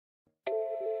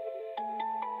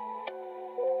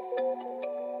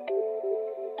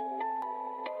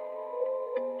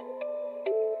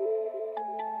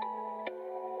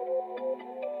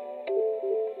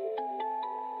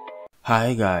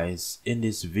Hi guys, in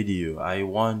this video I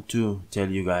want to tell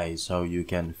you guys how you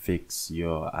can fix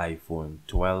your iPhone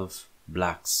 12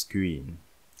 black screen,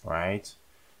 right?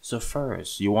 So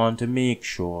first, you want to make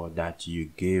sure that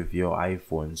you give your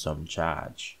iPhone some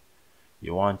charge.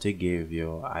 You want to give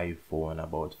your iPhone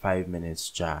about 5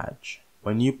 minutes charge.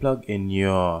 When you plug in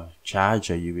your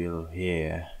charger, you will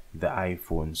hear the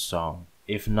iPhone song.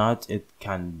 If not, it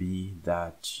can be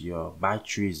that your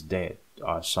battery is dead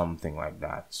or something like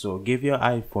that. So give your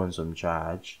iPhone some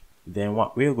charge. Then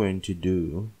what we're going to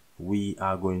do, we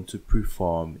are going to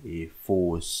perform a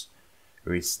force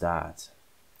restart.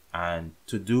 And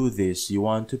to do this, you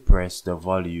want to press the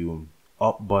volume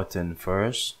up button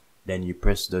first, then you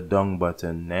press the down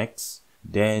button next,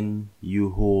 then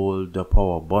you hold the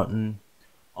power button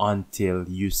until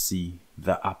you see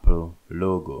the Apple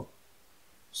logo.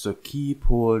 So keep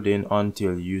holding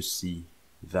until you see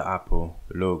the Apple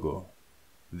logo.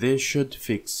 This should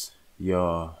fix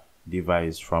your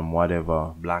device from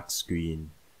whatever black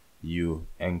screen you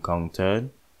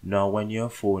encountered. Now when your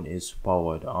phone is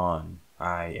powered on,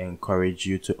 I encourage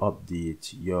you to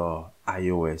update your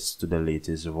iOS to the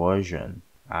latest version,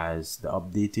 as the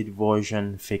updated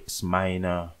version fix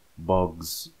minor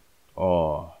bugs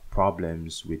or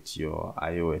problems with your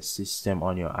iOS system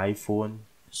on your iPhone.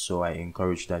 So I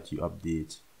encourage that you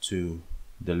update to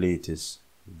the latest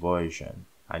version,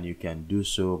 and you can do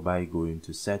so by going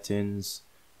to settings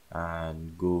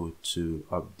and go to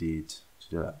update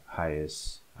to the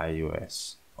highest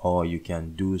iOS, or you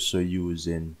can do so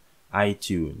using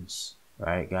iTunes,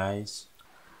 right guys?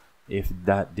 If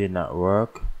that did not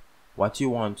work, what you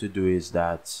want to do is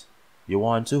that you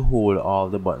want to hold all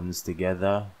the buttons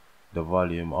together, the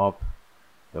volume up,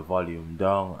 the volume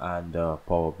down, and the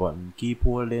power button. Keep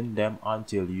holding them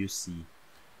until you see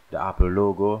the Apple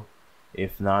logo.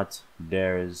 If not,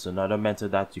 there is another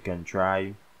method that you can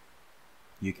try.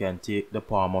 You can take the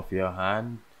palm of your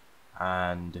hand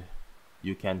and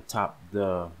you can tap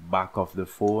the back of the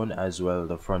phone as well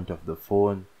the front of the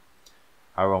phone,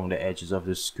 around the edges of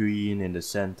the screen, in the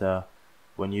center.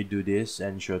 When you do this,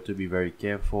 ensure to be very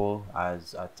careful,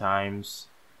 as at times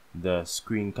the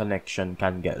screen connection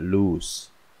can get loose.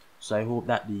 So I hope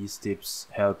that these tips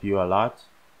help you a lot,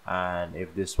 and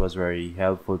if this was very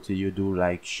helpful to you, do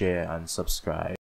like, share and subscribe.